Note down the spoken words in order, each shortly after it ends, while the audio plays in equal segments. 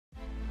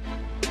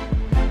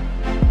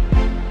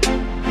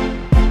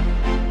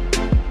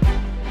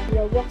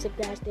What's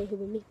up guys, today here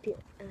with me, Peter,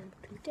 and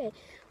today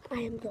I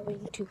am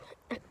going to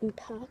Acton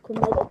Park with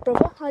my little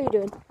brother. How you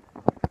doing?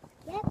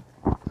 Yep.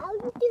 How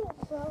you doing,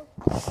 bro?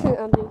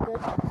 I'm doing good.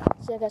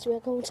 So guys, we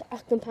are going to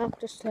Acton Park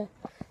just to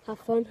have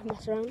fun,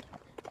 mess around.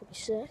 It'll be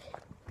sick.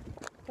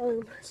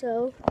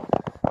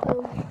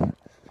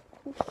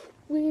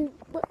 We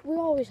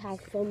always have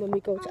fun when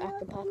we go to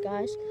Acton Park,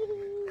 guys.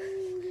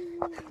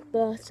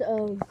 But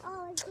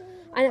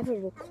I never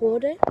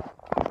record it.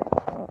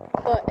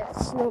 But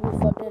it's normal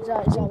fun. It's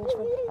always fun.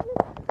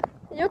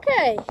 Are you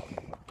okay?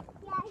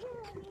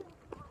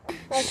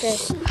 Okay.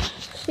 So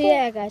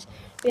yeah, guys,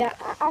 we are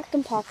at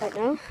Acton Park right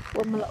now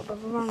with my little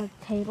brother around the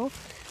table.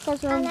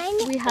 Because we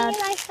had.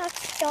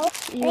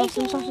 You got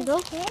some sausage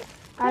dough?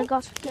 I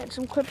got get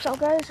some crips out,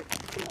 guys.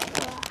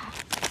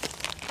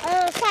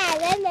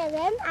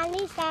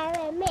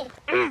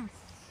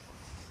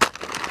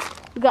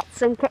 We got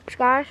some crips,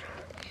 guys.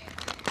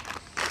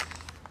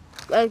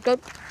 Very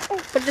good.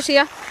 Put this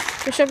here.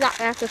 Just shove that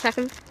there for a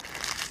second.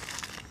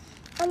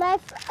 And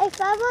if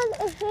I want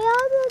me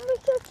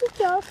to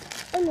go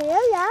in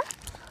here, yeah.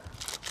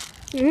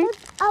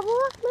 I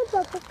will ask my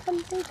brother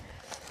something.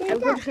 I'm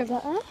going to shove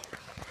that there.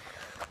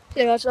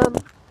 Yeah, guys.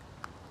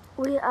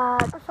 We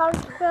are. I found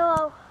the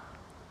pillow.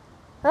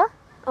 Huh?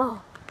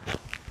 Oh.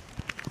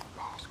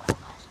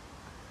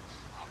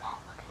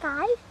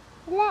 Guys,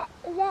 let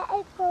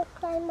it go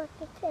climb up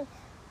the tree.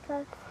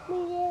 Because we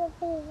didn't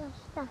finish our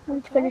stuff. We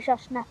need to finish our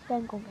snack,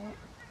 then go get it.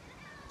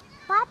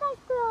 Bye-bye,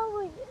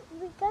 Squirrel.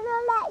 We're gonna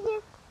let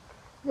you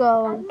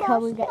Go and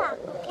come and get snack,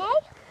 it. okay?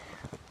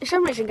 For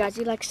some reason, guys,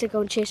 he likes to go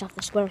and chase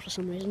after squirrels for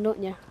some reason,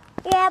 don't you?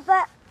 Yeah,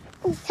 but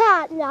we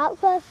can't now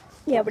because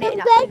Yeah, but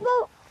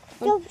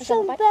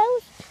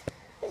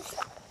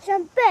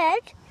some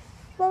birds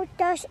will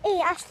just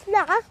eat a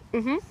snack.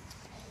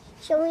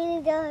 So we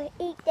need to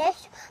eat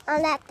this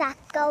and let that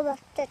go up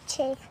the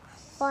tree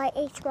while I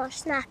eat more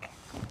snack.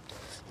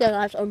 Yeah,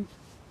 guys,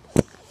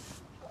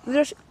 we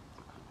just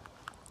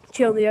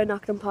chilling here in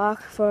Acton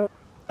Park for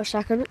a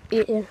second,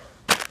 eating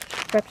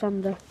crips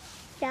and the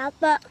Yeah,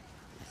 but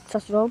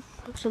sausage roll.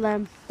 So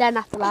then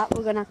after that,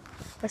 we're gonna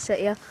sit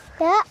here.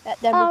 yeah.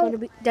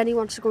 Then he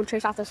wants to go and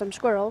chase after some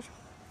squirrels.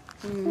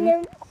 And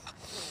then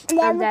we're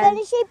then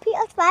gonna see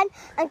Peter's friend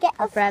and get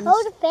a friends.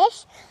 hold of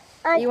fish.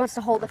 He wants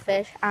to hold the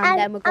fish, and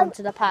then we're going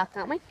to the park,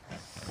 aren't we?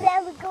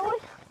 Then we're going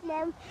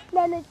down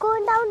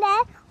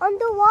there on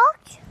the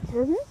walk.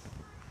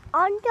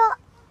 On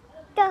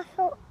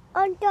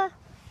the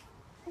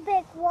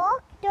big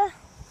walk, the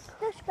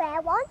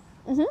square one.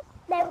 Then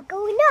we're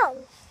going down.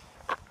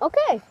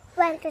 Okay.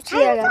 When the See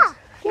ya, time's guys. up.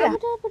 Yeah.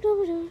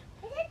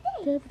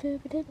 Is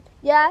it deep?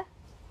 Yeah. Is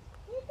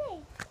it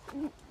deep? I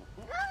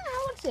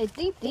wouldn't say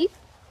deep.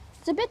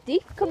 It's a bit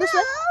deep. Come this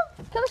way.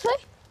 Come this way.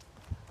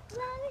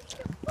 Where is the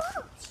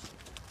boat?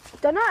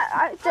 Don't know.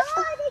 They go this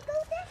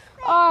way.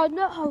 Oh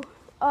no.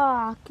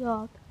 Oh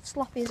god.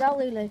 Sloppy as hell,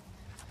 Lily.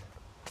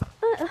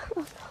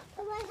 Oh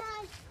my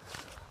God.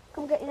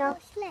 Come get you now.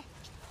 Oh, slip.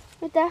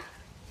 Right there.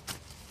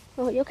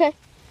 Oh, you okay?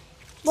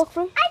 Walk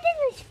through. I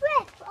didn't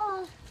slip.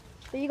 Oh,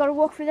 But you gotta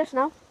walk through this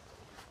now.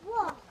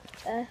 what?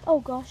 Oh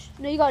gosh.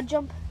 No, you gotta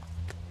jump.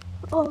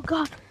 Oh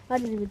god. I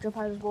didn't even jump,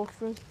 I just walked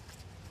through.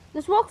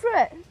 Let's walk through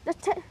it.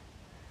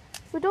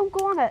 But don't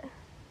go on it.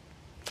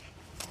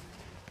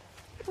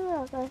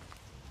 Oh, okay.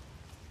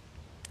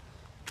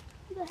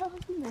 What the hell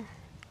is in there?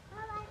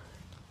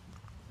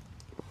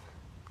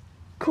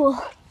 Cool.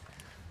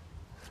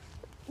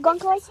 Go on,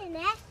 Chloe. Is Fish in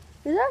there.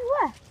 that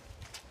where?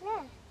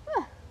 Yeah.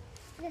 Where?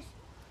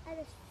 I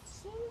just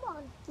seen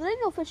one. There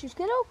ain't no fishes,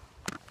 kiddo.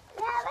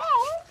 There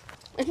is.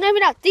 It's not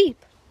even that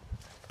deep.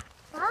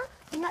 Huh?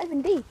 It's not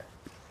even deep.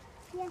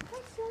 Yeah,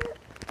 fish in.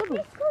 Come on.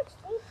 Let's go,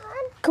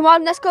 Stephen. Come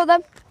on, let's go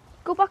then.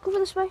 Go back over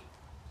this way.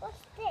 What's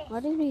this? Why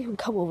didn't we even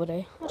come over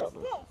there? I don't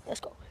know. What's this? Let's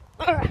go.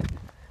 Alright.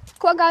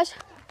 Come on, guys.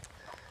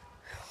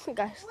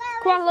 Guys.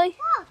 Come on, Lee.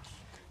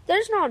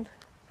 There's none.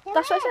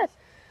 That's what I said.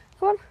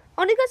 Come on.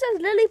 Only because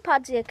there's lily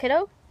pads here,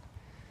 kiddo.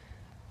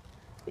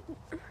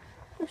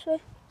 This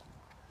way.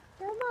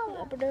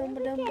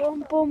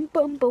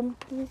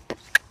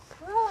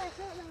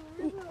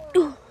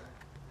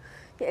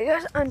 Yeah,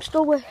 guys, I'm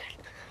still working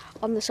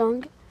on the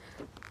song.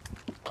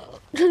 I'm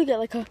trying to get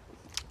like a.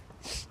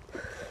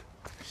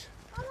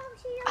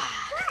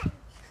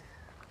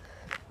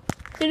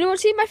 Do you want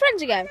to see my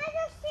friends again?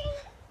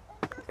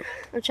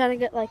 I'm trying to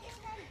get like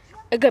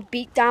a good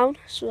beat down,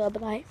 so they'll be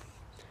like.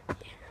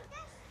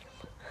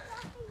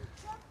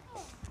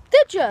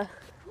 Did you?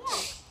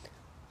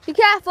 Be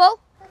careful.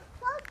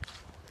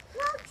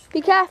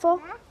 Be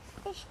careful.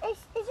 Is it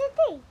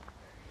deep?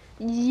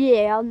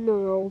 Yeah,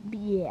 no,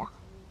 yeah.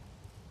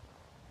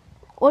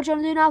 What do you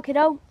want to do now,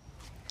 kiddo?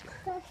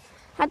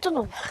 I don't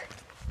know.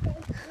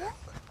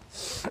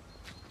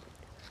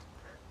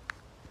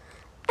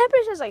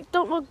 Everybody says like,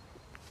 don't look.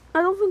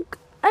 I don't think.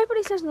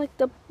 Everybody says like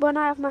when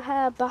I have my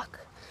hair back,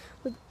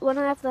 when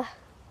I have the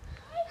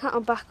hat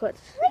on backwards.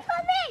 Look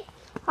at me.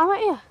 I'm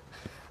right here.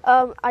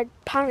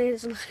 Apparently it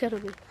doesn't scare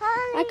me.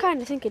 I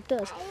kind of think it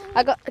does.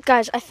 I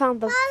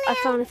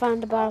finally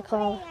found the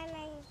balaclava.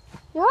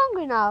 You're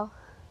hungry now?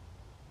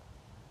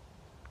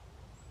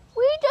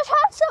 We just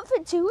had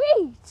something to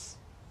eat.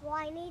 Well,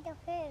 I need a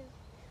food.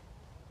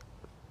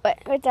 Wait,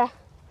 right there.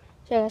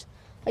 So guys,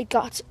 I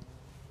got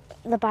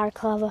the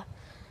balaclava.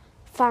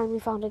 Finally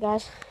found it,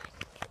 guys.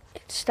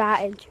 It's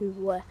starting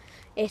to,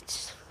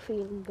 it's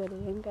feeling good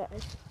again,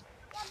 guys.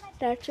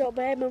 That's your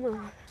baby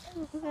mama.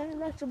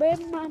 That's your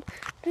baby mama.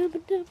 Did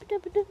you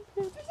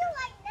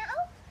like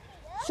now?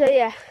 So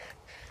yeah,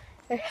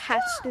 it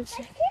has to.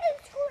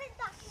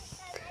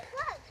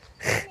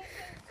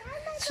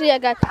 So yeah,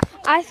 guys,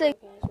 I think.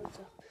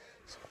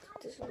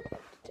 This is not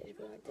the day,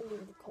 but I didn't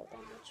even record that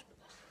much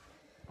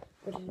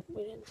because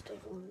we didn't stay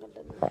for longer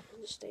than that.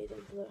 We just stayed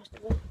in for the rest of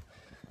it.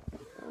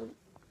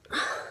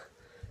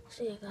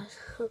 So yeah, guys,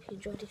 hope you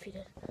enjoyed. If you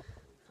did,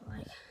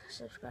 like,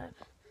 subscribe,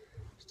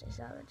 stay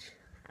savage,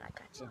 and I'll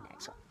catch you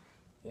next one.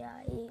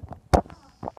 Yeah.